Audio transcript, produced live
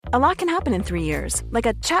A lot can happen in 3 years, like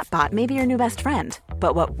a chatbot may be your new best friend.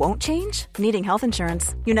 But what won't change? Needing health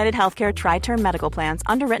insurance. United Healthcare Tri-Term Medical Plans,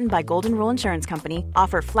 underwritten by Golden Rule Insurance Company,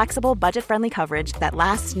 offer flexible, budget-friendly coverage that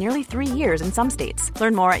lasts nearly 3 years in some states.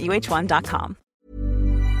 Learn more at uh1.com.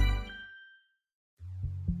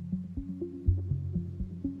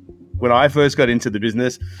 When I first got into the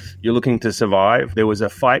business, you're looking to survive. There was a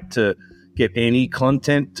fight to get any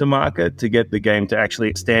content to market, to get the game to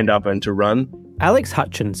actually stand up and to run. Alex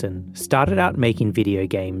Hutchinson started out making video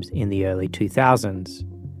games in the early 2000s.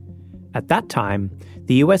 At that time,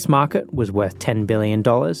 the US market was worth $10 billion,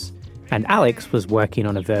 and Alex was working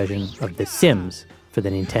on a version of The Sims for the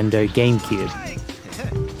Nintendo GameCube.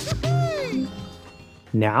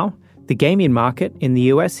 Now, the gaming market in the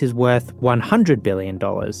US is worth $100 billion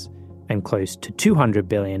and close to $200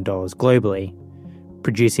 billion globally,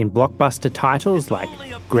 producing blockbuster titles like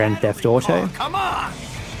Grand Theft Auto, Come on!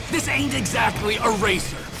 This ain't exactly a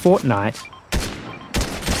racer. Fortnite,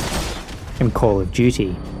 and Call of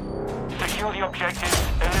Duty. Secure the objectives,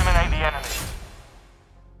 eliminate the enemy.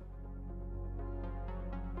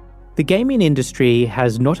 The gaming industry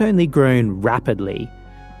has not only grown rapidly,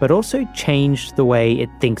 but also changed the way it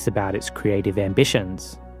thinks about its creative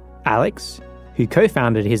ambitions. Alex, who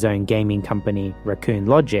co-founded his own gaming company, Raccoon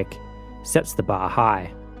Logic, sets the bar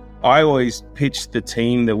high. I always pitch the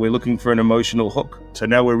team that we're looking for an emotional hook. So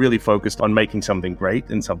now we're really focused on making something great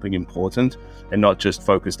and something important, and not just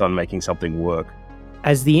focused on making something work.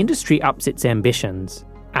 As the industry ups its ambitions,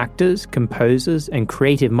 actors, composers, and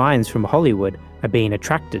creative minds from Hollywood are being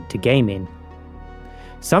attracted to gaming.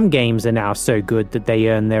 Some games are now so good that they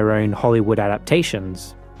earn their own Hollywood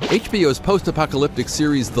adaptations. HBO's post-apocalyptic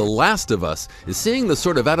series The Last of Us is seeing the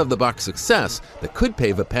sort of out-of-the-box success that could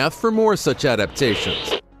pave a path for more such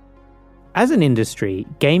adaptations. As an industry,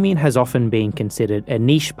 gaming has often been considered a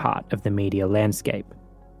niche part of the media landscape.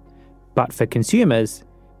 But for consumers,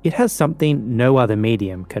 it has something no other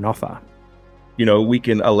medium can offer. You know, we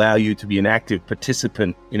can allow you to be an active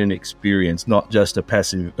participant in an experience, not just a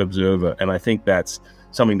passive observer. And I think that's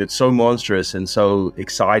something that's so monstrous and so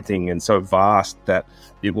exciting and so vast that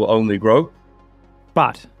it will only grow.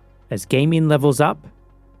 But as gaming levels up,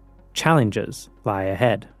 challenges lie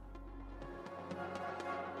ahead.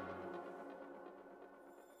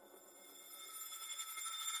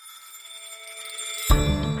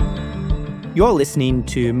 You're listening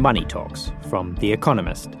to Money Talks from The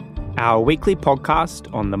Economist, our weekly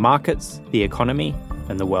podcast on the markets, the economy,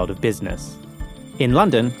 and the world of business. In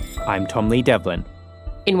London, I'm Tom Lee Devlin.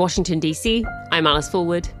 In Washington, D.C., I'm Alice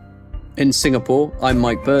Fulwood. In Singapore, I'm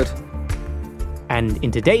Mike Bird. And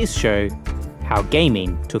in today's show, how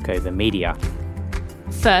gaming took over media.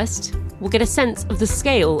 First, we'll get a sense of the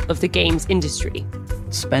scale of the games industry.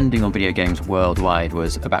 Spending on video games worldwide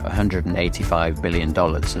was about $185 billion,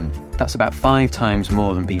 and that's about 5 times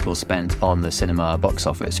more than people spent on the cinema box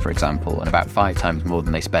office, for example, and about 5 times more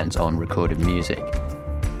than they spent on recorded music.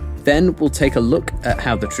 Then we'll take a look at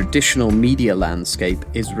how the traditional media landscape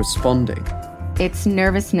is responding. It's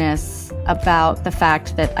nervousness about the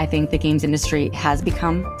fact that I think the games industry has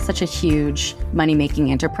become such a huge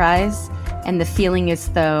money-making enterprise. And the feeling is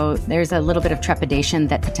though there's a little bit of trepidation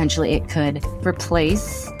that potentially it could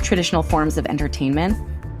replace traditional forms of entertainment.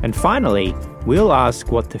 And finally, we'll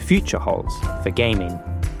ask what the future holds for gaming.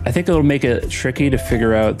 I think it'll make it tricky to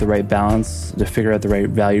figure out the right balance, to figure out the right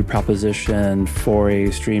value proposition for a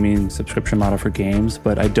streaming subscription model for games,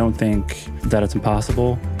 but I don't think that it's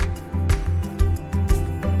impossible.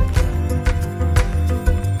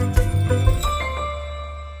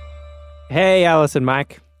 Hey, Alice and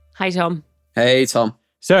Mike. Hi, Tom. Hey, Tom.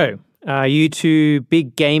 So, are you two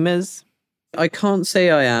big gamers? I can't say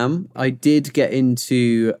I am. I did get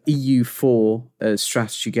into EU4, a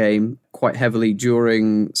strategy game, quite heavily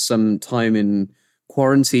during some time in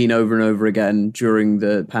quarantine over and over again during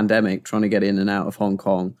the pandemic, trying to get in and out of Hong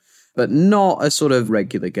Kong, but not a sort of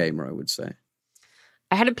regular gamer, I would say.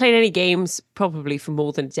 I hadn't played any games probably for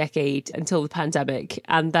more than a decade until the pandemic.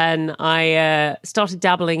 And then I started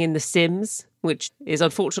dabbling in The Sims, which is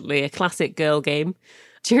unfortunately a classic girl game,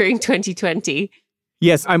 during 2020.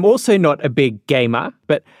 Yes, I'm also not a big gamer,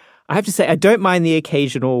 but I have to say I don't mind the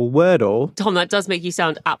occasional Wordle. Tom, that does make you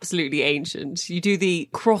sound absolutely ancient. You do the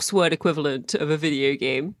crossword equivalent of a video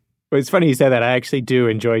game. Well, it's funny you say that. I actually do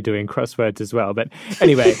enjoy doing crosswords as well. But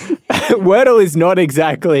anyway, Wordle is not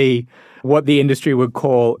exactly what the industry would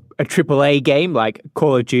call a AAA game like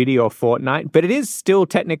Call of Duty or Fortnite, but it is still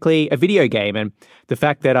technically a video game. And the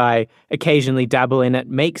fact that I occasionally dabble in it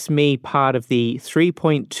makes me part of the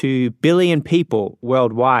 3.2 billion people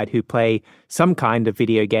worldwide who play some kind of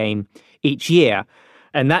video game each year.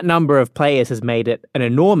 And that number of players has made it an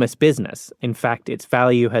enormous business. In fact, its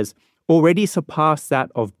value has already surpassed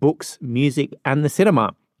that of books, music, and the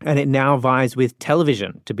cinema. And it now vies with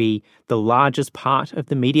television to be the largest part of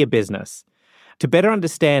the media business. To better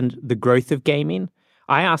understand the growth of gaming,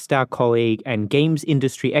 I asked our colleague and games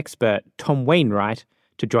industry expert, Tom Wainwright,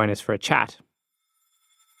 to join us for a chat.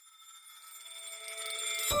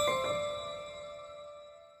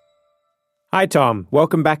 Hi, Tom.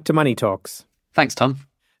 Welcome back to Money Talks. Thanks, Tom.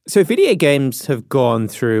 So video games have gone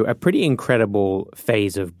through a pretty incredible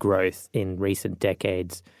phase of growth in recent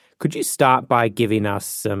decades. Could you start by giving us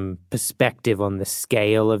some perspective on the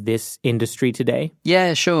scale of this industry today?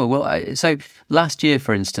 Yeah, sure. Well, so last year,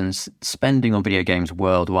 for instance, spending on video games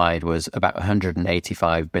worldwide was about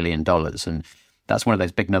 $185 billion. And that's one of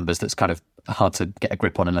those big numbers that's kind of hard to get a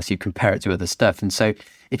grip on unless you compare it to other stuff. And so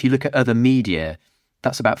if you look at other media,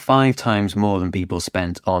 that's about 5 times more than people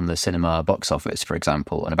spent on the cinema box office, for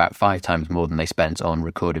example, and about 5 times more than they spent on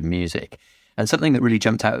recorded music. And something that really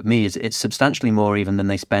jumped out at me is it's substantially more even than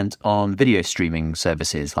they spent on video streaming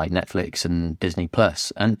services like Netflix and Disney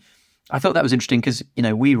Plus. And I thought that was interesting because,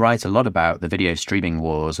 we write a lot about the video streaming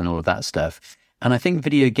wars and all of that stuff. And I think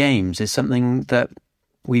video games is something that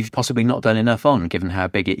we've possibly not done enough on, given how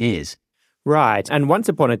big it is. Right. And once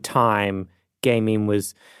upon a time, gaming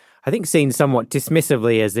was, I think, seen somewhat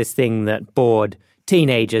dismissively as this thing that bored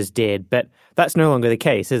teenagers did. But that's no longer the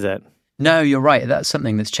case, is it? No, you're right. That's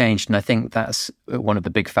something that's changed. And I think that's one of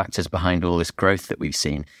the big factors behind all this growth that we've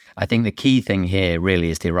seen. I think the key thing here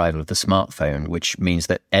really is the arrival of the smartphone, which means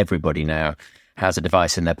that everybody now has a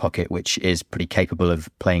device in their pocket which is pretty capable of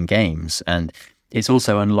playing games. And it's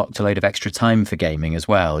also unlocked a load of extra time for gaming as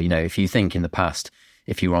well. If you think in the past,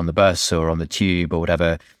 if you were on the bus or on the tube or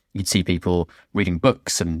whatever, you'd see people reading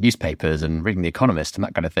books and newspapers and reading The Economist and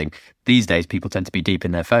that kind of thing. These days, people tend to be deep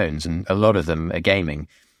in their phones and a lot of them are gaming.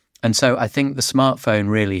 And so I think the smartphone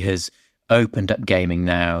really has opened up gaming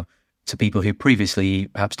now to people who previously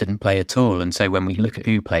perhaps didn't play at all. And so when we look at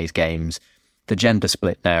who plays games, the gender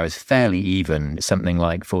split now is fairly even. Something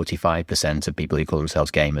like 45% of people who call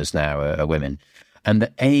themselves gamers now are women. And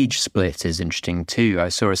the age split is interesting too. I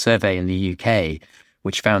saw a survey in the UK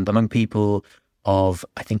which found among people of,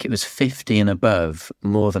 I think it was 50 and above,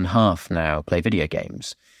 more than half now play video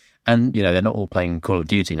games. And, they're not all playing Call of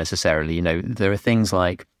Duty necessarily. There are things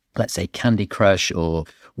like, let's say, Candy Crush or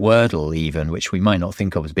Wordle even, which we might not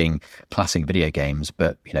think of as being classic video games,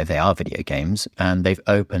 but, they are video games. And they've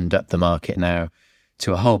opened up the market now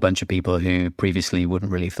to a whole bunch of people who previously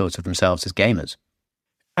wouldn't really have thought of themselves as gamers.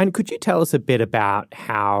 And could you tell us a bit about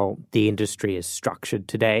how the industry is structured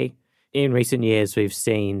today? In recent years, we've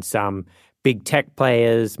seen some big tech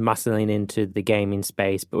players muscling into the gaming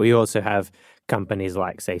space, but we also have companies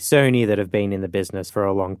like, say, Sony that have been in the business for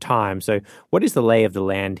a long time. So what is the lay of the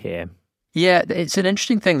land here? Yeah, it's an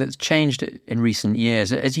interesting thing that's changed in recent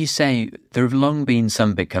years. As you say, there have long been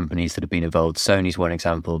some big companies that have been involved. Sony's one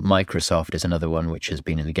example. Microsoft is another one which has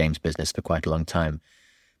been in the games business for quite a long time.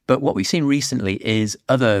 But what we've seen recently is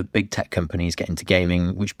other big tech companies get into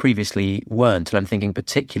gaming, which previously weren't. And I'm thinking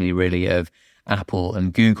particularly really of Apple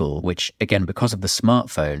and Google, which, again, because of the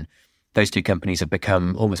smartphone, those two companies have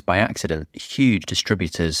become, almost by accident, huge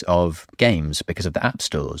distributors of games because of the app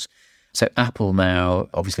stores. So Apple now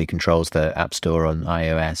obviously controls the App Store on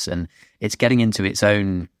iOS, and it's getting into its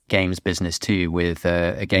own games business too with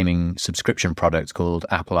a gaming subscription product called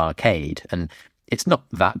Apple Arcade. And it's not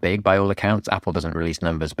that big by all accounts. Apple doesn't release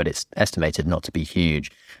numbers, but it's estimated not to be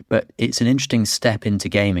huge. But it's an interesting step into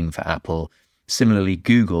gaming for Apple. Similarly,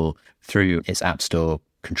 Google, through its App Store,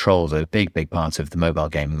 controls a big part of the mobile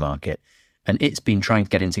gaming market. And it's been trying to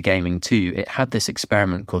get into gaming too. It had this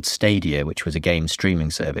experiment called Stadia, which was a game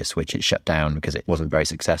streaming service, which it shut down because it wasn't very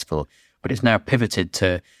successful. But it's now pivoted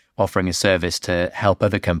to offering a service to help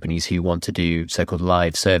other companies who want to do so-called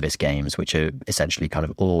live service games, which are essentially kind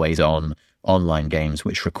of always-on online games,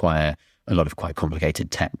 which require a lot of quite complicated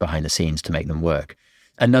tech behind the scenes to make them work.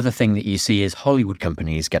 Another thing that you see is Hollywood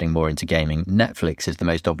companies getting more into gaming. Netflix is the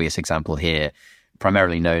most obvious example here,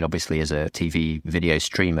 primarily known obviously as a TV video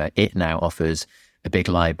streamer. It now offers a big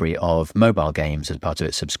library of mobile games as part of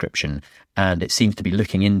its subscription, and it seems to be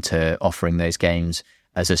looking into offering those games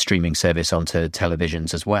as a streaming service onto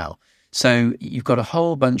televisions as well. So you've got a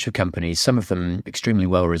whole bunch of companies, some of them extremely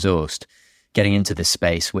well-resourced, getting into this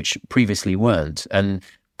space, which previously weren't. And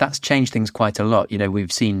that's changed things quite a lot.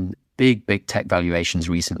 We've seen big tech valuations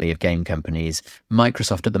recently of game companies.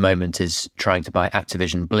 Microsoft at the moment is trying to buy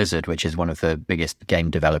Activision Blizzard, which is one of the biggest game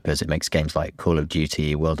developers. It makes games like Call of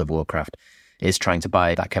Duty, World of Warcraft. Is trying to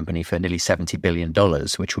buy that company for nearly $70 billion,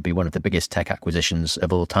 which would be one of the biggest tech acquisitions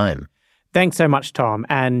of all time. Thanks so much, Tom.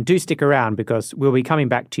 And do stick around because we'll be coming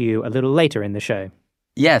back to you a little later in the show.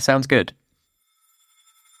 Yeah, sounds good.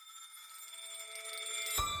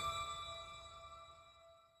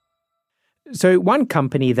 So one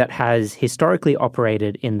company that has historically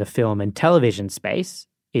operated in the film and television space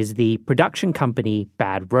is the production company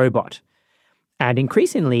Bad Robot. And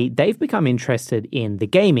increasingly, they've become interested in the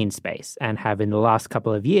gaming space and have in the last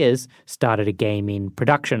couple of years started a gaming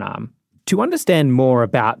production arm. To understand more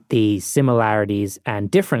about the similarities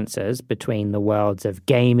and differences between the worlds of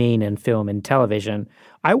gaming and film and television,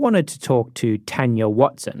 I wanted to talk to Tanya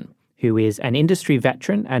Watson, who is an industry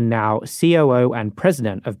veteran and now COO and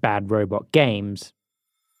president of Bad Robot Games.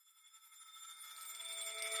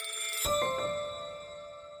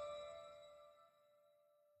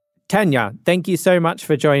 Tanya, thank you so much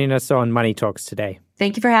for joining us on Money Talks today.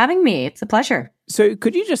 Thank you for having me. It's a pleasure. So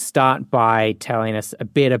could you just start by telling us a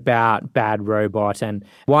bit about Bad Robot and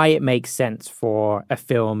why it makes sense for a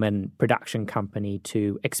film and production company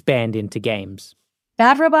to expand into games?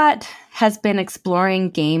 Bad Robot has been exploring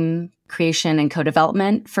game creation and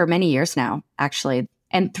co-development for many years now, actually.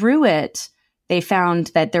 And through it, they found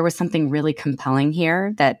that there was something really compelling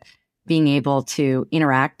here, that being able to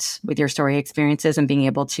interact with your story experiences and being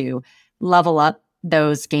able to level up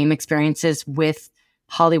those game experiences with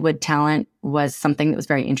Hollywood talent was something that was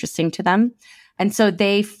very interesting to them. And so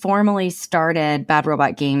they formally started Bad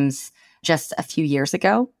Robot Games just a few years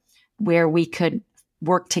ago, where we could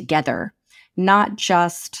work together, not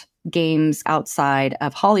just games outside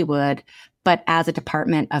of Hollywood, but as a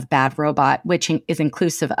department of Bad Robot, which is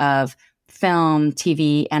inclusive of film,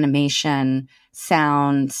 TV, animation,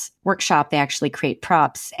 sound, workshop. They actually create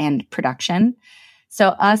props and production. So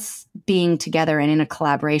us being together and in a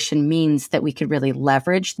collaboration means that we could really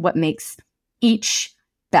leverage what makes each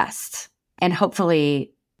best, and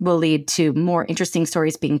hopefully will lead to more interesting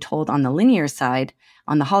stories being told on the linear side,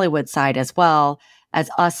 on the Hollywood side, as well as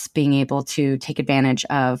us being able to take advantage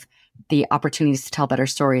of the opportunities to tell better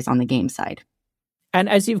stories on the game side. And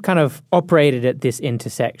as you've kind of operated at this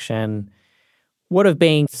intersection, what have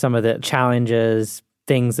been some of the challenges,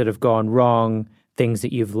 things that have gone wrong, things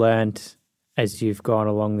that you've learned as you've gone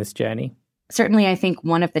along this journey? Certainly, I think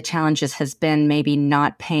one of the challenges has been maybe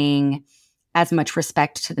not paying as much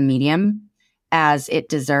respect to the medium as it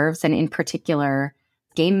deserves. And in particular,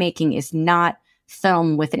 game making is not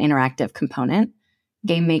film with an interactive component.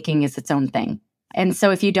 Game making is its own thing. And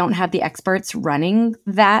so if you don't have the experts running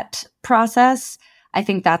that process, I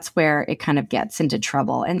think that's where it kind of gets into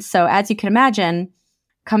trouble. And so as you can imagine,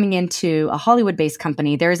 coming into a Hollywood-based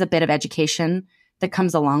company, there is a bit of education that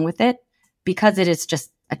comes along with it because it is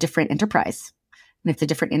just a different enterprise and it's a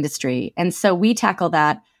different industry. And so we tackle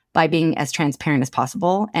that by being as transparent as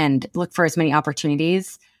possible and look for as many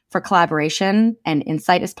opportunities for collaboration and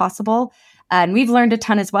insight as possible. And we've learned a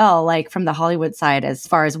ton as well, like from the Hollywood side, as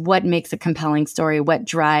far as what makes a compelling story, what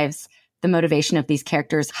drives the motivation of these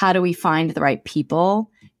characters. How do we find the right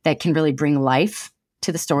people that can really bring life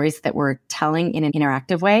to the stories that we're telling in an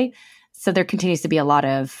interactive way? So there continues to be a lot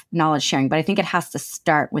of knowledge sharing, but I think it has to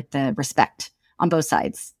start with the respect on both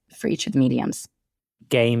sides for each of the mediums.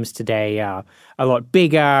 Games today are a lot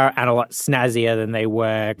bigger and a lot snazzier than they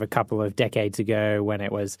were a couple of decades ago when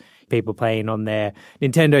it was people playing on their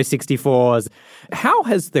Nintendo 64s. How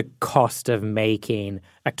has the cost of making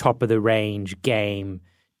a top-of-the-range game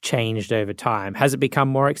changed over time? Has it become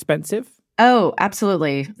more expensive? Oh,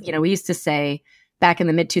 absolutely. We used to say back in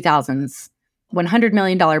the mid-2000s, $100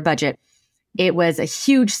 million budget, it was a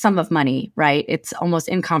huge sum of money, right? It's almost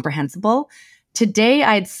incomprehensible. Today,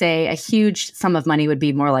 I'd say a huge sum of money would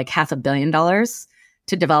be more like $500 million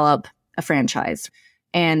to develop a franchise.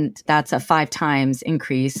 And that's a 5 times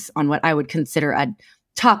increase on what I would consider a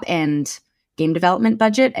top-end game development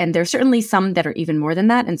budget. And there's certainly some that are even more than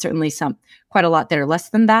that, and certainly quite a lot that are less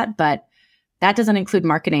than that. But that doesn't include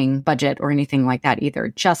marketing budget or anything like that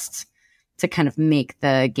either, just to kind of make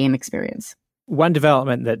the game experience. One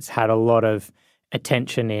development that's had a lot of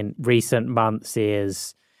attention in recent months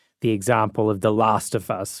is the example of The Last of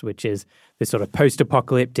Us, which is this sort of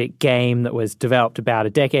post-apocalyptic game that was developed about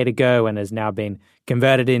a decade ago and has now been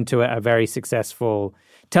converted into a very successful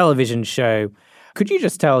television show. Could you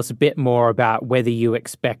just tell us a bit more about whether you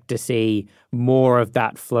expect to see more of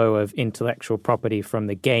that flow of intellectual property from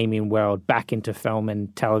the gaming world back into film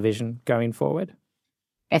and television going forward?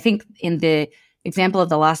 I think in the example of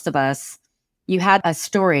The Last of Us, you had a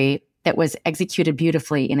story that was executed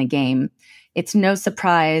beautifully in a game. It's no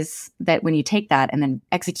surprise that when you take that and then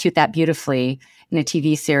execute that beautifully in a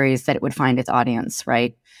TV series, that it would find its audience,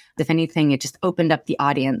 right? If anything, it just opened up the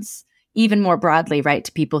audience even more broadly, right,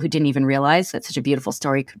 to people who didn't even realize that such a beautiful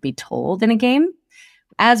story could be told in a game.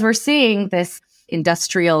 As we're seeing this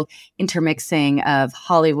industrial intermixing of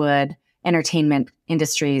Hollywood, entertainment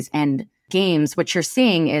industries, and games, what you're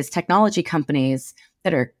seeing is technology companies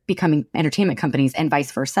that are becoming entertainment companies and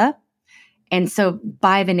vice versa. And so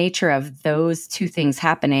by the nature of those two things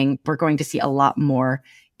happening, we're going to see a lot more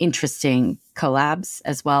interesting collabs,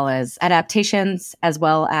 as well as adaptations, as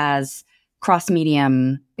well as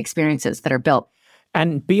cross-medium experiences that are built.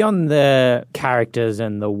 And beyond the characters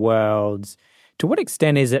and the worlds, to what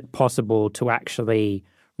extent is it possible to actually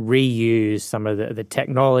reuse some of the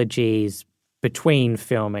technologies between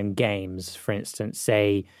film and games? For instance,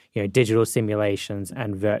 say, digital simulations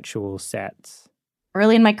and virtual sets.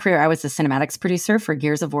 Early in my career, I was a cinematics producer for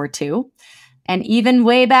Gears of War 2. And even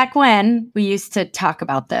way back when, we used to talk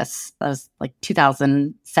about this. That was like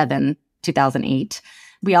 2007, 2008.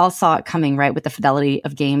 We all saw it coming, right, with the fidelity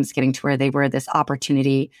of games getting to where they were, this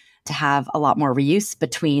opportunity to have a lot more reuse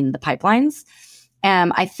between the pipelines.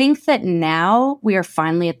 I think that now we are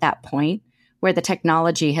finally at that point where the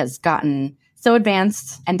technology has gotten so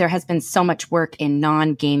advanced and there has been so much work in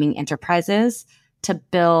non-gaming enterprises to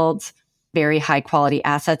build very high quality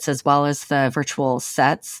assets as well as the virtual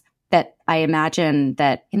sets that I imagine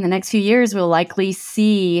that in the next few years, we'll likely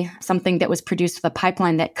see something that was produced with a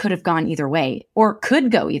pipeline that could have gone either way or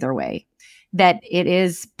could go either way, that it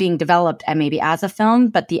is being developed and maybe as a film,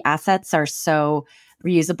 but the assets are so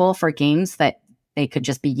reusable for games that they could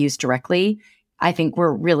just be used directly. I think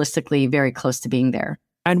we're realistically very close to being there.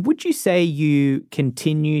 And would you say you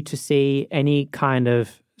continue to see any kind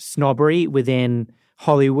of snobbery within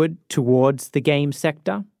Hollywood towards the game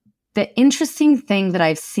sector? The interesting thing that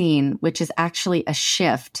I've seen, which is actually a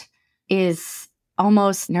shift, is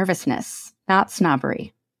almost nervousness, not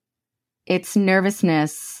snobbery. It's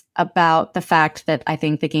nervousness about the fact that I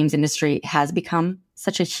think the games industry has become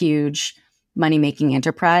such a huge money-making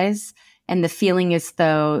enterprise. And the feeling is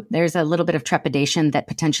though there's a little bit of trepidation that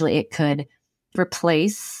potentially it could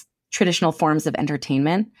replace traditional forms of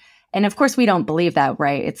entertainment. And of course, we don't believe that,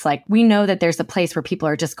 right? It's like we know that there's a place where people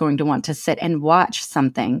are just going to want to sit and watch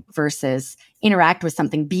something versus interact with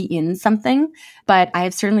something, be in something. But I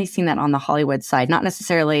have certainly seen that on the Hollywood side, not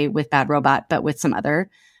necessarily with Bad Robot, but with some other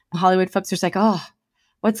Hollywood folks who's like, oh,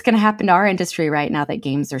 what's going to happen to our industry right now that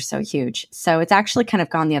games are so huge? So it's actually kind of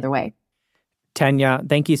gone the other way. Tanya,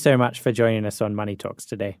 thank you so much for joining us on Money Talks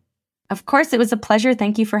today. Of course, it was a pleasure.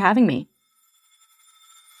 Thank you for having me.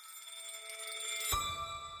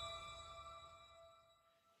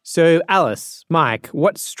 So, Alice, Mike,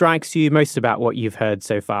 what strikes you most about what you've heard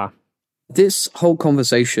so far? This whole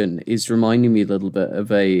conversation is reminding me a little bit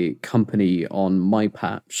of a company on my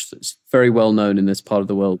patch that's very well known in this part of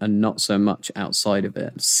the world and not so much outside of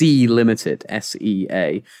it. SEA Limited,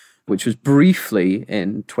 SEA, which was briefly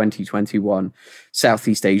in 2021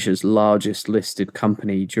 Southeast Asia's largest listed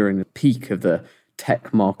company during the peak of the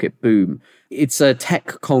tech market boom. It's a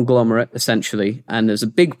tech conglomerate, essentially, and there's a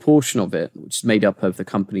big portion of it which is made up of the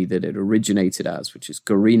company that it originated as, which is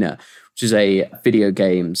Garena, which is a video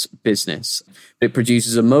games business. It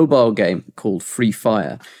produces a mobile game called Free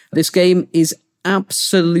Fire. This game is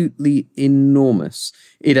absolutely enormous.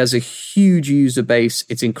 It has a huge user base.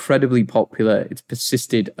 It's incredibly popular. It's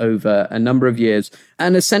persisted over a number of years.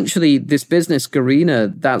 And essentially, this business,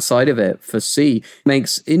 Garena, that side of it for C,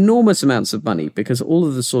 makes enormous amounts of money because all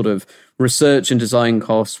of the sort of research and design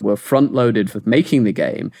costs were front-loaded for making the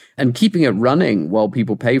game. And keeping it running while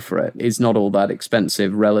people pay for it is not all that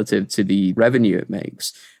expensive relative to the revenue it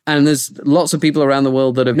makes. And there's lots of people around the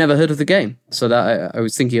world that have never heard of the game. So that I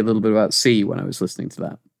was thinking a little bit about C when I was listening to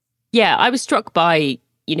that. Yeah, I was struck by,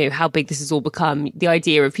 how big this has all become. The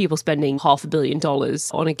idea of people spending $500 million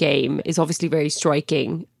on a game is obviously very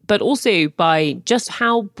striking, but also by just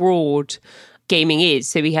how broad gaming is.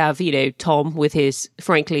 So we have, Tom with his,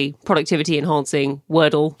 frankly, productivity enhancing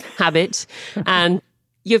Wordle habit, and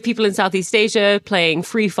you have people in Southeast Asia playing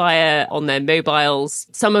Free Fire on their mobiles.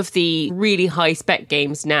 Some of the really high-spec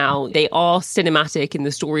games now, they are cinematic in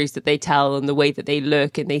the stories that they tell and the way that they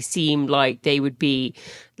look, and they seem like they would be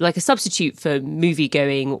like a substitute for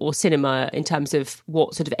movie-going or cinema in terms of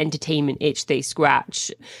what sort of entertainment itch they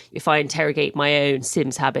scratch. If I interrogate my own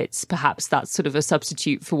Sims habits, perhaps that's sort of a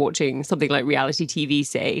substitute for watching something like reality TV,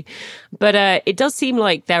 say. But it does seem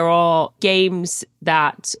like there are games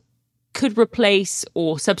that could replace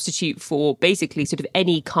or substitute for basically sort of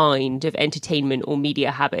any kind of entertainment or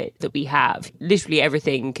media habit that we have. Literally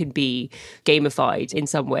everything can be gamified in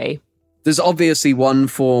some way. There's obviously one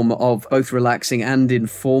form of both relaxing and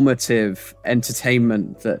informative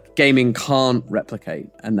entertainment that gaming can't replicate,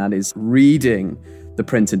 and that is reading the the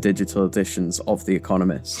print and digital editions of The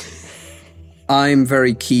Economist. I'm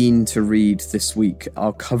very keen to read this week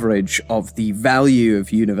our coverage of the value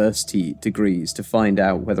of university degrees to find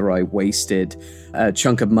out whether I wasted a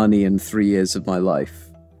chunk of money in 3 years of my life.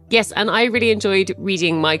 Yes, and I really enjoyed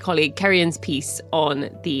reading my colleague Kerry-Ann's piece on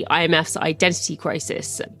the IMF's identity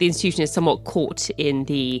crisis. The institution is somewhat caught in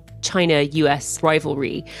the China-US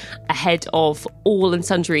rivalry ahead of all and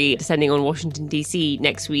sundry descending on Washington, D.C.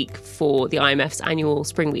 next week for the IMF's annual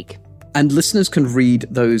Spring Week. And listeners can read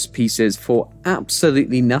those pieces for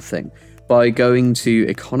absolutely nothing by going to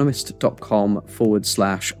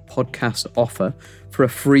economist.com/podcast offer for a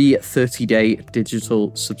free 30-day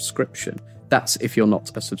digital subscription. That's if you're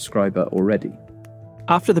not a subscriber already.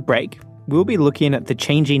 After the break, we'll be looking at the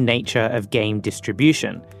changing nature of game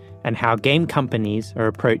distribution and how game companies are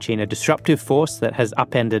approaching a disruptive force that has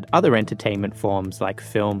upended other entertainment forms like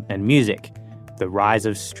film and music, the rise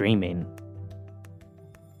of streaming.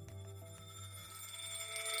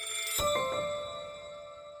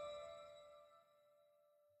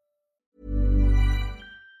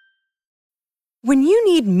 When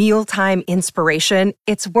you need mealtime inspiration,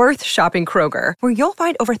 it's worth shopping Kroger, where you'll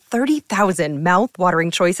find over 30,000 mouth-watering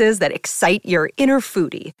choices that excite your inner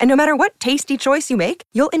foodie. And no matter what tasty choice you make,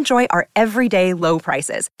 you'll enjoy our everyday low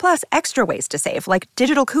prices, plus extra ways to save, like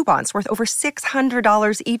digital coupons worth over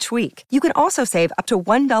 $600 each week. You can also save up to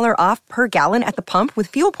 $1 off per gallon at the pump with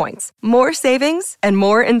fuel points. More savings and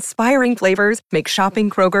more inspiring flavors make shopping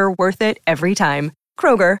Kroger worth it every time.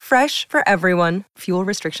 Kroger, fresh for everyone. Fuel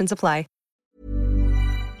restrictions apply.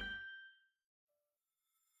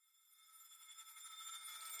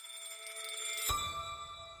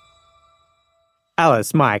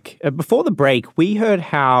 Alice, Mike, before the break, we heard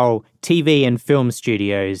how TV and film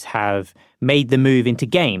studios have made the move into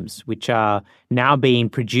games, which are now being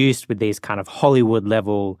produced with these kind of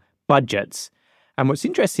Hollywood-level budgets. And what's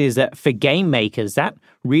interesting is that for game makers, that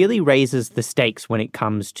really raises the stakes when it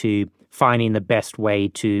comes to finding the best way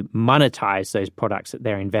to monetize those products that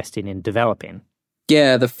they're investing in developing.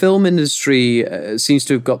 Yeah, the film industry seems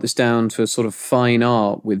to have got this down to a sort of fine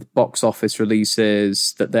art with box office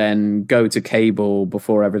releases that then go to cable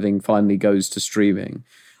before everything finally goes to streaming.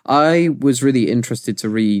 I was really interested to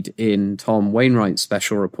read in Tom Wainwright's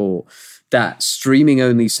special report that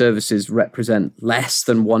streaming-only services represent less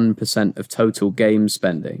than 1% of total game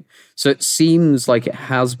spending. So it seems like it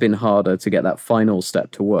has been harder to get that final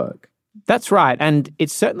step to work. That's right, and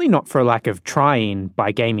it's certainly not for a lack of trying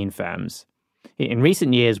by gaming firms. In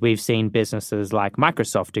recent years, we've seen businesses like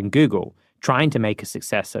Microsoft and Google trying to make a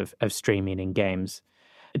success of streaming in games.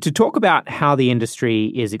 To talk about how the industry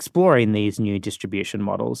is exploring these new distribution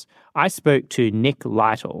models, I spoke to Nick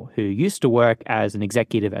Lytle, who used to work as an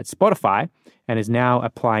executive at Spotify and is now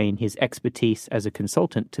applying his expertise as a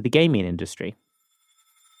consultant to the gaming industry.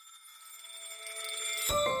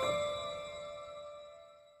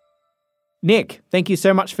 Nick, thank you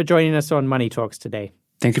so much for joining us on Money Talks today.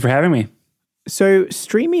 Thank you for having me. So,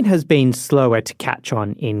 streaming has been slower to catch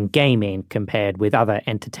on in gaming compared with other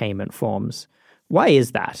entertainment forms. Why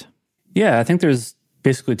is that? Yeah, I think there's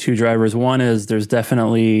basically two drivers. One is there's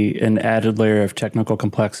definitely an added layer of technical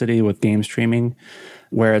complexity with game streaming,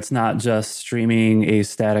 where it's not just streaming a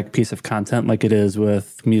static piece of content like it is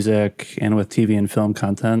with music and with TV and film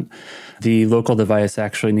content. The local device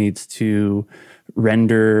actually needs to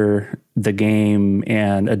render the game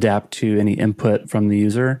and adapt to any input from the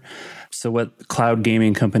user. So what cloud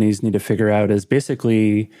gaming companies need to figure out is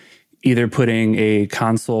basically either putting a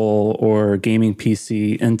console or gaming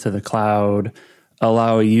PC into the cloud,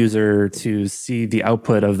 allow a user to see the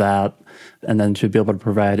output of that, and then to be able to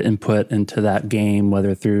provide input into that game,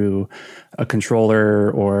 whether through a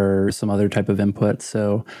controller or some other type of input.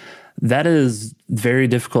 So that is very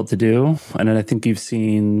difficult to do. And I think you've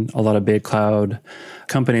seen a lot of big cloud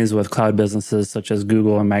companies with cloud businesses such as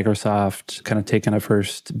Google and Microsoft kind of taking a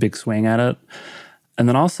first big swing at it. And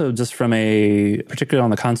then also just from particularly on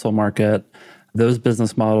the console market, those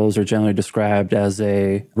business models are generally described as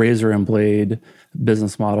a razor and blade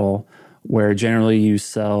business model, where generally you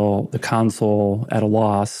sell the console at a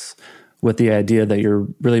loss with the idea that you're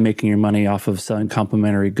really making your money off of selling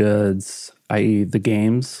complementary goods, i.e. the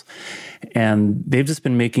games. And they've just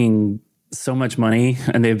been making so much money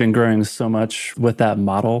and they've been growing so much with that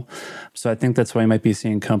model. So I think that's why you might be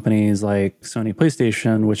seeing companies like Sony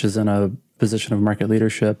PlayStation, which is in a position of market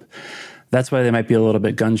leadership. That's why they might be a little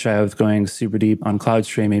bit gun shy with going super deep on cloud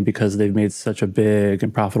streaming, because they've made such a big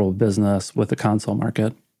and profitable business with the console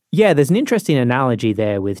market. Yeah, there's an interesting analogy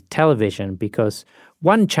there with television, because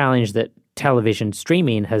one challenge that television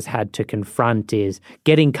streaming has had to confront is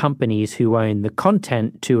getting companies who own the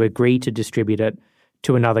content to agree to distribute it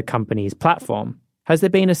to another company's platform. Has there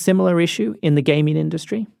been a similar issue in the gaming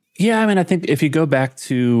industry? Yeah, I mean, I think if you go back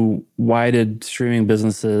to why did streaming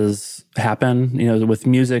businesses happen, with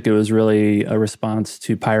music, it was really a response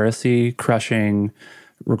to piracy, crushing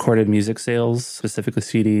recorded music sales, specifically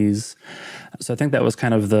CDs. So I think that was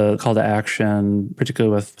kind of the call to action,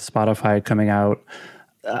 particularly with Spotify coming out.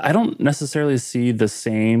 I don't necessarily see the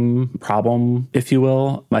same problem, if you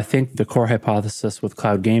will. I think the core hypothesis with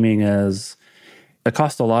cloud gaming is it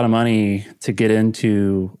costs a lot of money to get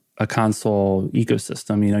into a console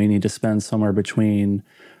ecosystem. You need to spend somewhere between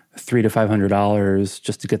 $300 to $500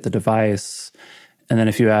 just to get the device. And then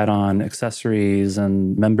if you add on accessories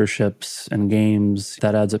and memberships and games,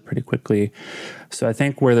 that adds up pretty quickly. So I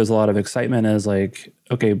think where there's a lot of excitement is like,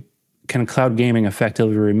 okay, can cloud gaming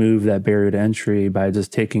effectively remove that barrier to entry by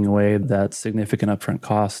just taking away that significant upfront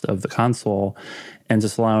cost of the console and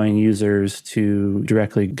just allowing users to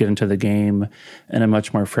directly get into the game in a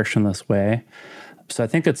much more frictionless way? So I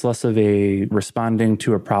think it's less of a responding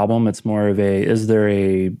to a problem. It's more of is there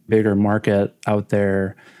a bigger market out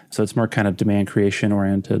there? So it's more kind of demand creation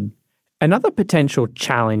oriented. Another potential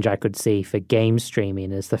challenge I could see for game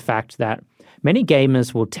streaming is the fact that many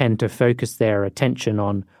gamers will tend to focus their attention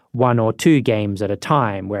on one or two games at a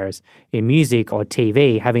time, whereas in music or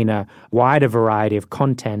TV, having a wider variety of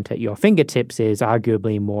content at your fingertips is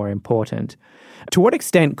arguably more important. To what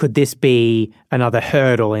extent could this be another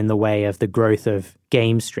hurdle in the way of the growth of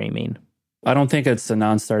game streaming? I don't think it's a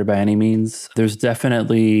non-starter by any means. There's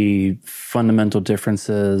definitely fundamental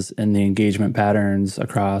differences in the engagement patterns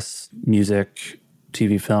across music,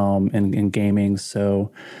 TV, film, and gaming.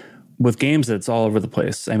 So with games, it's all over the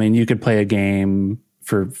place. I mean, you could play a game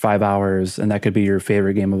for 5 hours, and that could be your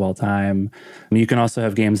favorite game of all time. You can also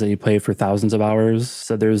have games that you play for thousands of hours.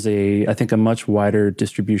 So there's I think a much wider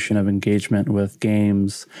distribution of engagement with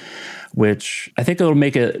games, which I think it'll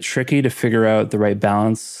make it tricky to figure out the right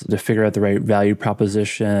balance, to figure out the right value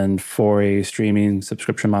proposition for a streaming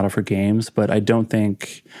subscription model for games. But I don't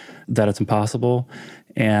think that it's impossible.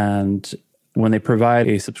 And when they provide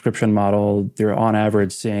a subscription model, they're on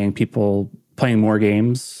average seeing people playing more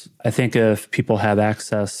games. I think if people have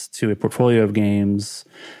access to a portfolio of games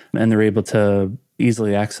and they're able to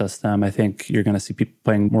easily access them, I think you're going to see people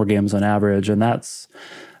playing more games on average. And that's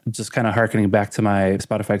just kind of harkening back to my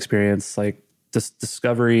Spotify experience. Like, this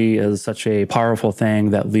discovery is such a powerful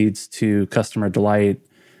thing that leads to customer delight.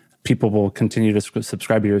 People will continue to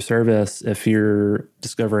subscribe to your service if you're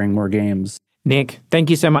discovering more games. Nick,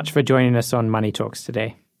 thank you so much for joining us on Money Talks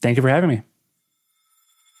today. Thank you for having me.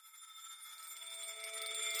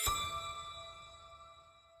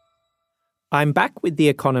 I'm back with The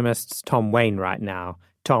Economist's Tom Wayne right now.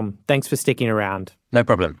 Tom, thanks for sticking around. No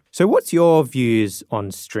problem. So what's your views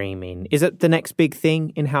on streaming? Is it the next big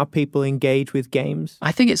thing in how people engage with games?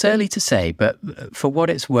 I think it's early to say, but for what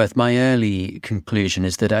it's worth, my early conclusion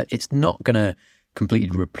is that it's not going to completely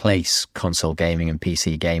replace console gaming and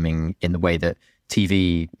PC gaming in the way that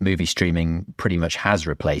TV movie streaming pretty much has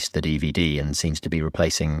replaced the DVD and seems to be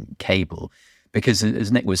replacing cable. Because,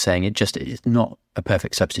 as Nick was saying, it's not a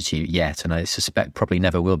perfect substitute yet, and I suspect probably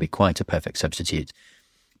never will be quite a perfect substitute.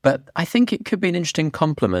 But I think it could be an interesting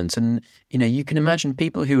complement, and, you can imagine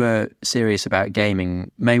people who are serious about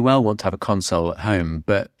gaming may well want to have a console at home,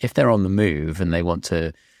 but if they're on the move and they want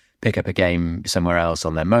to pick up a game somewhere else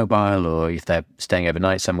on their mobile, or if they're staying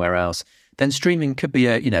overnight somewhere else, then streaming could be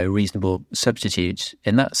a reasonable substitute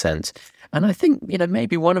in that sense. And I think,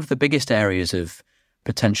 maybe one of the biggest areas of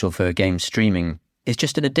potential for game streaming is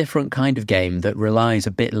just in a different kind of game that relies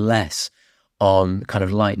a bit less on kind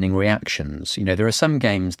of lightning reactions. There are some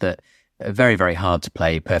games that are very, very hard to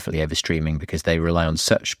play perfectly over streaming because they rely on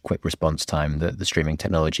such quick response time that the streaming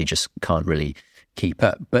technology just can't really keep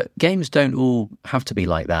up. But games don't all have to be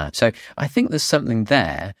like that. So I think there's something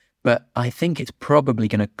there, but I think it's probably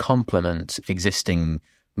going to complement existing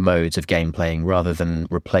modes of game playing rather than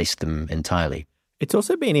replace them entirely. It's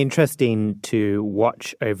also been interesting to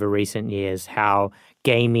watch over recent years how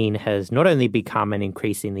gaming has not only become an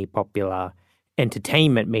increasingly popular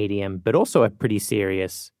entertainment medium, but also a pretty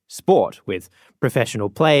serious sport with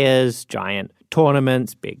professional players, giant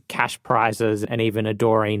tournaments, big cash prizes, and even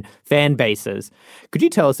adoring fan bases. Could you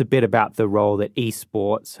tell us a bit about the role that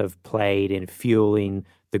esports have played in fueling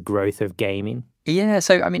the growth of gaming? Yeah,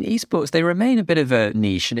 so esports, they remain a bit of a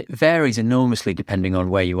niche, and it varies enormously depending on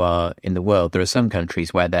where you are in the world. There are some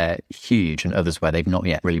countries where they're huge and others where they've not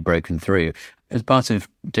yet really broken through. As part of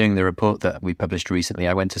doing the report that we published recently,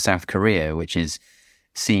 I went to South Korea, which is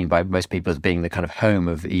seen by most people as being the kind of home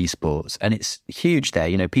of esports. And it's huge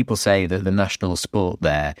there. People say that the national sport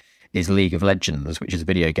there is League of Legends, which is a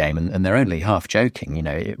video game, and they're only half joking.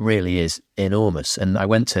 It really is enormous. And I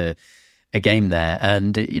went to a game there,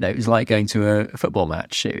 and it was like going to a football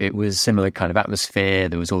match. It was similar kind of atmosphere.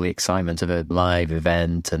 There was all the excitement of a live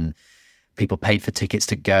event, and people paid for tickets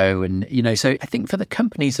to go. And so I think for the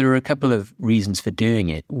companies, there are a couple of reasons for doing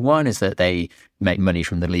it. One is that they make money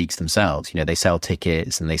from the leagues themselves. They sell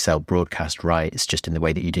tickets and they sell broadcast rights, just in the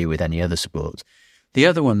way that you do with any other sport. The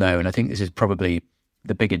other one, though, and I think this is probably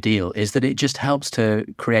the bigger deal, is that it just helps to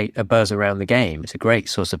create a buzz around the game. It's a great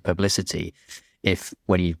source of publicity. If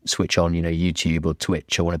when you switch on, YouTube or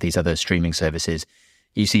Twitch or one of these other streaming services,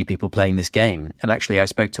 you see people playing this game. And actually, I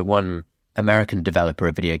spoke to one American developer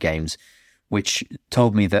of video games, which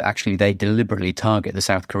told me that actually they deliberately target the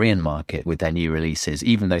South Korean market with their new releases.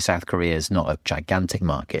 Even though South Korea is not a gigantic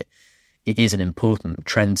market, it is an important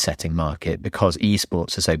trend-setting market because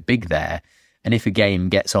esports are so big there. And if a game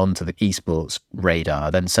gets onto the esports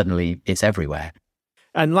radar, then suddenly it's everywhere.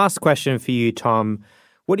 And last question for you, Tom.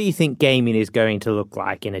 What do you think gaming is going to look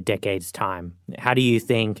like in a decade's time? How do you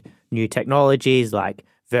think new technologies like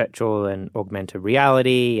virtual and augmented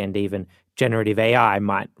reality and even generative AI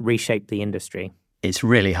might reshape the industry? It's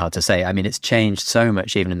really hard to say. I mean, it's changed so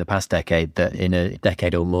much even in the past decade that in a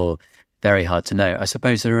decade or more, very hard to know. I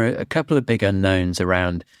suppose there are a couple of big unknowns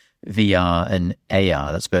around VR and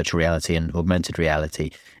AR, that's virtual reality and augmented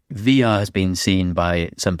reality. VR has been seen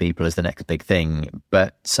by some people as the next big thing,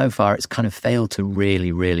 but so far it's kind of failed to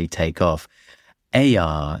really take off.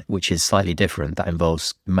 AR, which is slightly different, that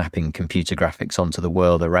involves mapping computer graphics onto the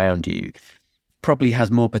world around you, probably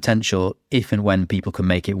has more potential if and when people can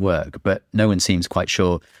make it work, but no one seems quite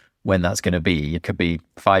sure when that's going to be. It could be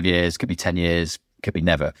 5 years, could be 10 years, could be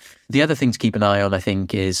never. The other thing to keep an eye on, I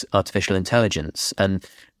think, is artificial intelligence. And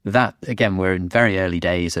that, again, we're in very early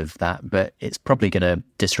days of that, but it's probably going to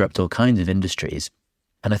disrupt all kinds of industries.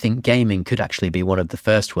 And I think gaming could actually be one of the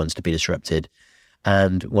first ones to be disrupted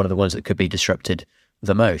and one of the ones that could be disrupted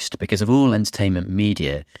the most, because of all entertainment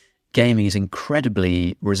media, gaming is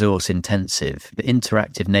incredibly resource intensive. The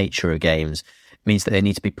interactive nature of games means that they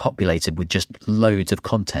need to be populated with just loads of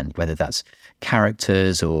content, whether that's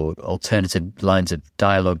characters or alternative lines of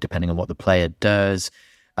dialogue, depending on what the player does.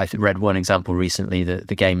 I read one example recently that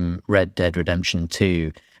the game Red Dead Redemption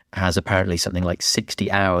 2 has apparently something like 60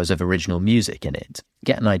 hours of original music in it.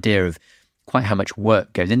 Get an idea of quite how much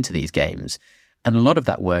work goes into these games. And a lot of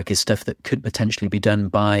that work is stuff that could potentially be done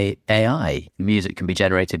by AI. Music can be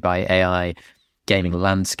generated by AI. Gaming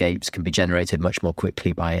landscapes can be generated much more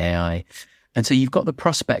quickly by AI. And so you've got the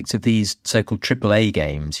prospect of these so-called AAA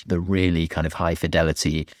games, the really kind of high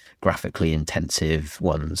fidelity, graphically intensive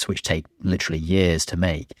ones, which take literally years to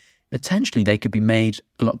make. Potentially they could be made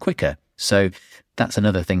a lot quicker. So that's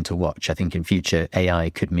another thing to watch. I think in future, AI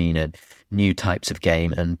could mean new types of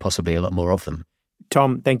game and possibly a lot more of them.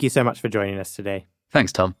 Tom, thank you so much for joining us today.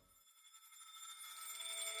 Thanks, Tom.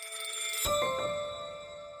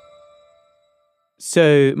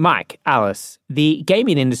 So, Mike, Alice, the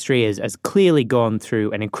gaming industry has clearly gone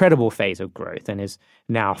through an incredible phase of growth and is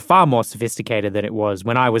now far more sophisticated than it was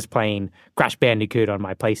when I was playing Crash Bandicoot on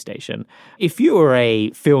my PlayStation. If you were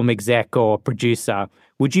a film exec or producer,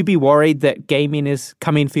 would you be worried that gaming is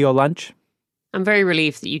coming for your lunch? I'm very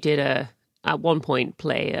relieved that you did at one point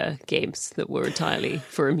play games that were entirely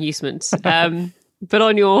for amusement. But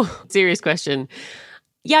on your serious question,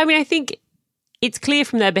 yeah, I mean, I think it's clear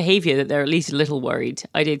from their behavior that they're at least a little worried.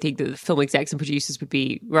 I don't think that the film execs and producers would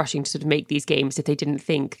be rushing to sort of make these games if they didn't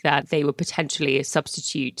think that they were potentially a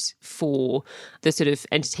substitute for the sort of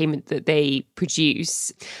entertainment that they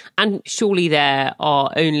produce. And surely there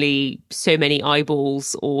are only so many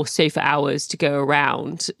eyeballs or sofa hours to go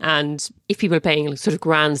around. And if people are playing sort of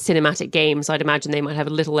grand cinematic games, I'd imagine they might have a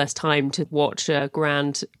little less time to watch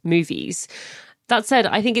grand movies. That said,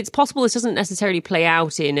 I think it's possible this doesn't necessarily play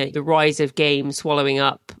out in the rise of games swallowing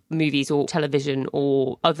up movies or television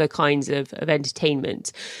or other kinds of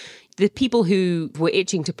entertainment. The people who were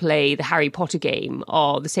itching to play the Harry Potter game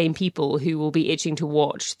are the same people who will be itching to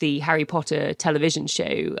watch the Harry Potter television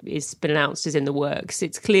show. It's been announced as in the works.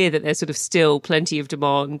 It's clear that there's sort of still plenty of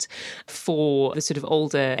demand for the sort of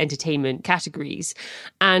older entertainment categories.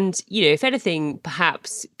 And, you know, if anything,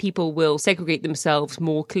 perhaps people will segregate themselves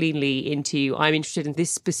more cleanly into, I'm interested in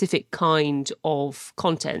this specific kind of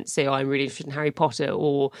content. So I'm really interested in Harry Potter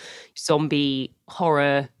or zombie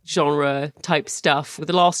horror genre type stuff with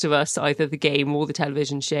The Last of Us, either the game or the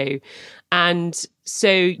television show. And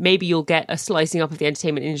so maybe you'll get a slicing up of the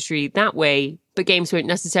entertainment industry that way, but games won't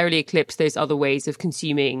necessarily eclipse those other ways of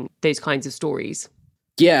consuming those kinds of stories.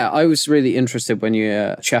 Yeah, I was really interested when you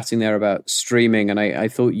were chatting there about streaming, and I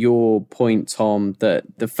thought your point, Tom, that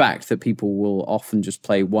the fact that people will often just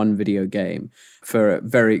play one video game for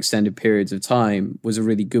very extended periods of time was a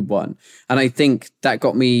really good one. And I think that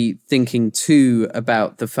got me thinking too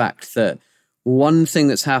about the fact that one thing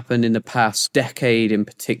that's happened in the past decade in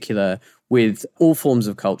particular with all forms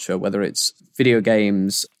of culture, whether it's video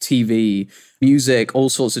games, TV, music, all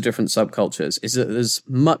sorts of different subcultures, is that there's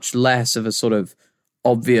much less of a sort of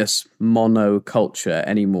obvious monoculture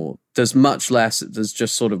anymore. There's much less, there's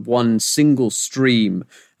just sort of one single stream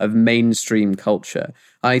of mainstream culture.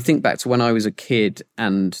 I think back to when I was a kid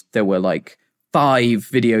and there were like 5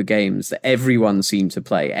 video games that everyone seemed to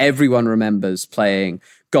play. Everyone remembers playing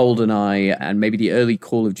GoldenEye and maybe the early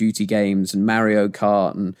Call of Duty games and Mario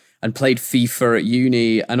Kart and played FIFA at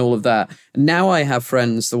uni and all of that. Now I have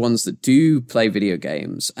friends, the ones that do play video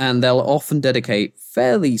games, and they'll often dedicate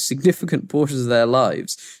fairly significant portions of their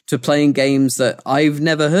lives to playing games that I've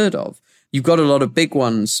never heard of. You've got a lot of big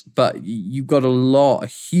ones, but you've got a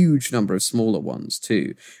huge number of smaller ones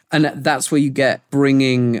too. And that's where you get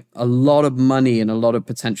bringing a lot of money and a lot of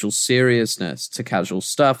potential seriousness to casual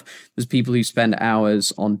stuff. There's people who spend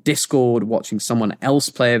hours on Discord watching someone else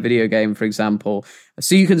play a video game, for example.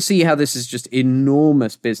 So you can see how this is just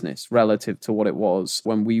enormous business relative to what it was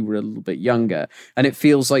when we were a little bit younger. And it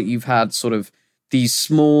feels like you've had sort of these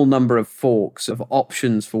small number of forks of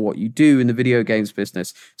options for what you do in the video games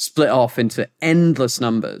business split off into endless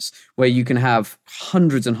numbers where you can have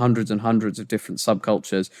hundreds and hundreds and hundreds of different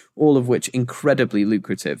subcultures, all of which incredibly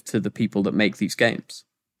lucrative to the people that make these games.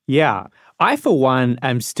 Yeah. I, for one,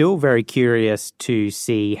 am still very curious to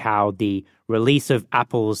see how the release of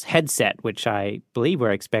Apple's headset, which I believe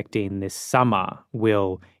we're expecting this summer,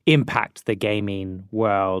 will impact the gaming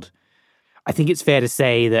world. I think it's fair to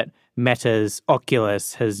say that Meta's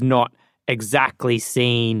Oculus has not exactly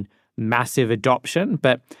seen massive adoption,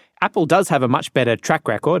 but Apple does have a much better track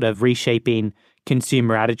record of reshaping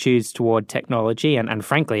consumer attitudes toward technology and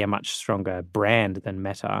frankly, a much stronger brand than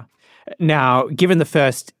Meta. Now, given the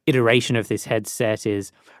first iteration of this headset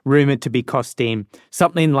is rumored to be costing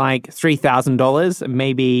something like $3,000,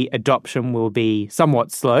 maybe adoption will be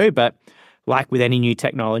somewhat slow, but like with any new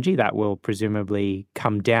technology, that will presumably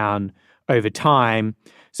come down over time.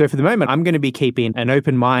 So for the moment, I'm going to be keeping an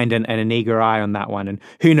open mind and an eager eye on that one. And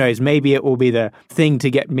who knows, maybe it will be the thing to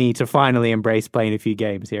get me to finally embrace playing a few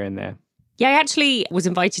games here and there. Yeah, I actually was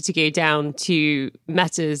invited to go down to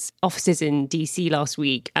Meta's offices in DC last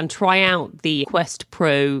week and try out the Quest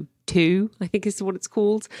Pro 2, I think is what it's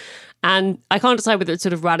called. And I can't decide whether it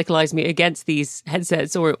sort of radicalized me against these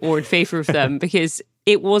headsets or in favor of them because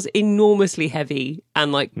it was enormously heavy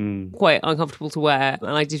and quite uncomfortable to wear.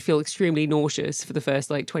 And I did feel extremely nauseous for the first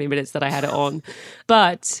 20 minutes that I had it on.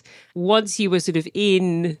 But once you were sort of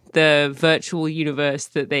in the virtual universe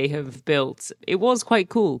that they have built, it was quite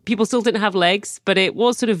cool. People still didn't have legs, but it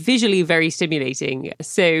was sort of visually very stimulating.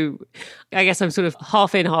 So I guess I'm sort of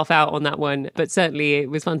half in, half out on that one. But certainly it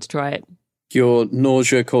was fun to try it. Your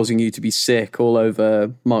nausea causing you to be sick all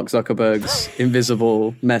over Mark Zuckerberg's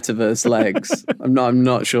invisible metaverse legs. I'm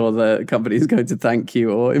not sure the company is going to thank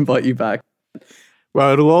you or invite you back.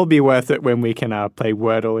 Well, it'll all be worth it when we can play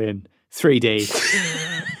Wordle in 3D.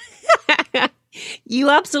 You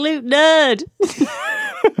absolute nerd!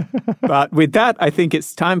 But with that, I think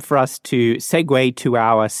it's time for us to segue to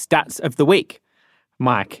our stats of the week.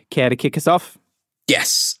 Mike, care to kick us off?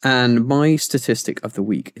 Yes, and my statistic of the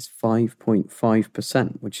week is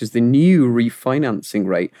 5.5%, which is the new refinancing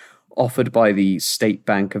rate offered by the State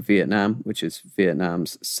Bank of Vietnam, which is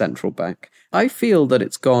Vietnam's central bank. I feel that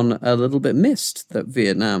it's gone a little bit missed that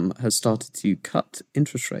Vietnam has started to cut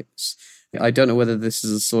interest rates. I don't know whether this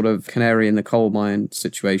is a sort of canary in the coal mine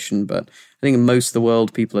situation, but I think in most of the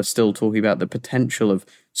world, people are still talking about the potential of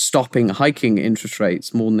stopping hiking interest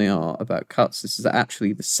rates more than they are about cuts. This is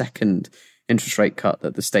actually the second interest rate cut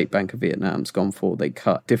that the State Bank of Vietnam's gone for. They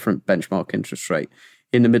cut different benchmark interest rate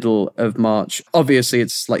in the middle of March. Obviously,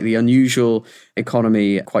 it's slightly unusual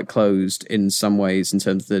economy, quite closed in some ways in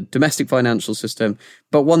terms of the domestic financial system,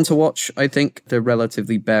 but one to watch. I think they're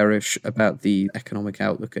relatively bearish about the economic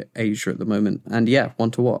outlook at Asia at the moment. And yeah,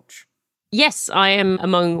 one to watch. Yes, I am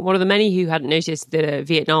among one of the many who hadn't noticed that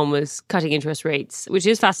Vietnam was cutting interest rates, which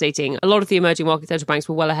is fascinating. A lot of the emerging market central banks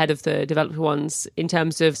were well ahead of the developed ones in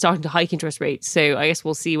terms of starting to hike interest rates. So I guess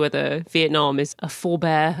we'll see whether Vietnam is a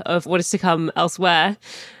forebear of what is to come elsewhere.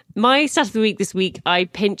 My stat of the week this week, I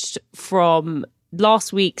pinched from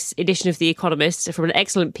last week's edition of The Economist from an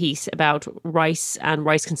excellent piece about rice and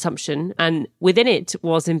rice consumption. And within it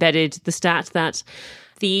was embedded the stat that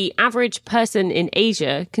the average person in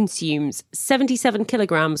Asia consumes 77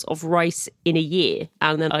 kilograms of rice in a year.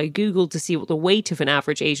 And then I Googled to see what the weight of an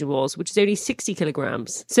average Asian was, which is only 60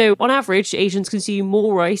 kilograms. So on average, Asians consume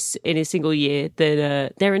more rice in a single year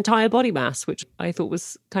than their entire body mass, which I thought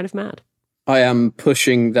was kind of mad. I am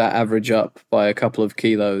pushing that average up by a couple of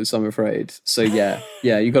kilos, I'm afraid. So yeah,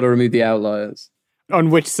 you got to remove the outliers. On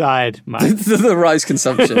which side, Mike? The rice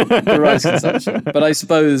consumption. But I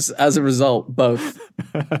suppose, as a result, both.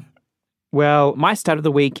 Well, my stat of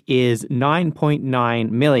the week is 9.9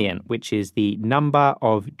 million, which is the number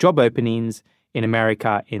of job openings in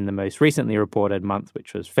America in the most recently reported month,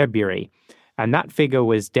 which was February. And that figure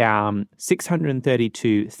was down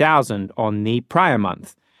 632,000 on the prior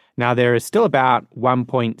month. Now, there is still about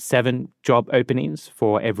 1.7 job openings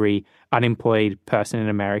for every unemployed person in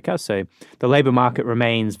America. So the labor market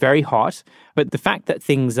remains very hot. But the fact that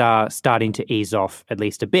things are starting to ease off at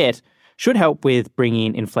least a bit should help with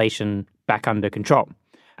bringing inflation back under control.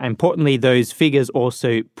 Importantly, those figures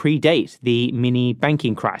also predate the mini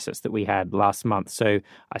banking crisis that we had last month. So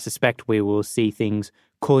I suspect we will see things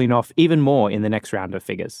cooling off even more in the next round of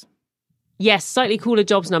figures. Yes, slightly cooler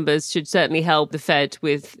jobs numbers should certainly help the Fed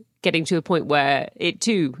with getting to a point where it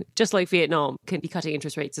too, just like Vietnam, can be cutting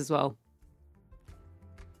interest rates as well.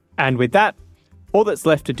 And with that, all that's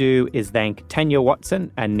left to do is thank Tanya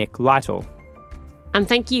Watson and Nick Lytle. And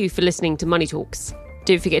thank you for listening to Money Talks.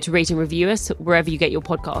 Don't forget to rate and review us wherever you get your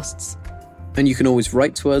podcasts. And you can always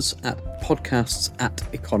write to us at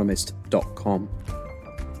podcasts@economist.com.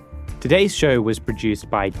 Today's show was produced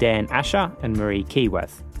by Dan Asher and Marie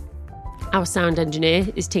Keyworth. Our sound engineer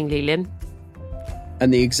is Ting Li Lim.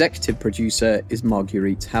 And the executive producer is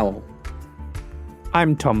Marguerite Howell.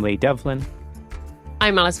 I'm Tom Lee Devlin.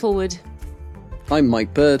 I'm Alice Forward. I'm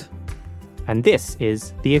Mike Bird. And this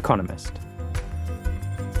is The Economist.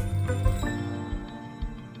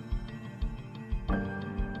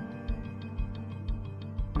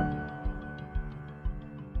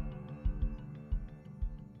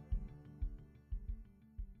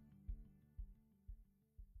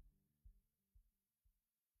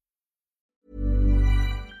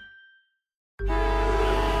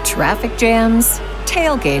 Traffic jams,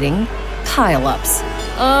 tailgating, pile-ups.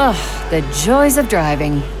 Ugh, the joys of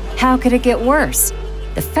driving. How could it get worse?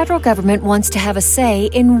 The federal government wants to have a say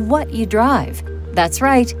in what you drive. That's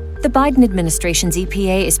right. The Biden administration's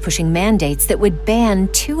EPA is pushing mandates that would ban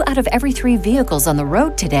 2 out of every 3 vehicles on the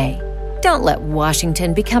road today. Don't let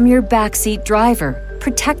Washington become your backseat driver.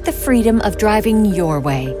 Protect the freedom of driving your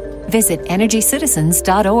way. Visit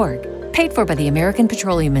EnergyCitizens.org. Paid for by the American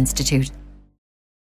Petroleum Institute.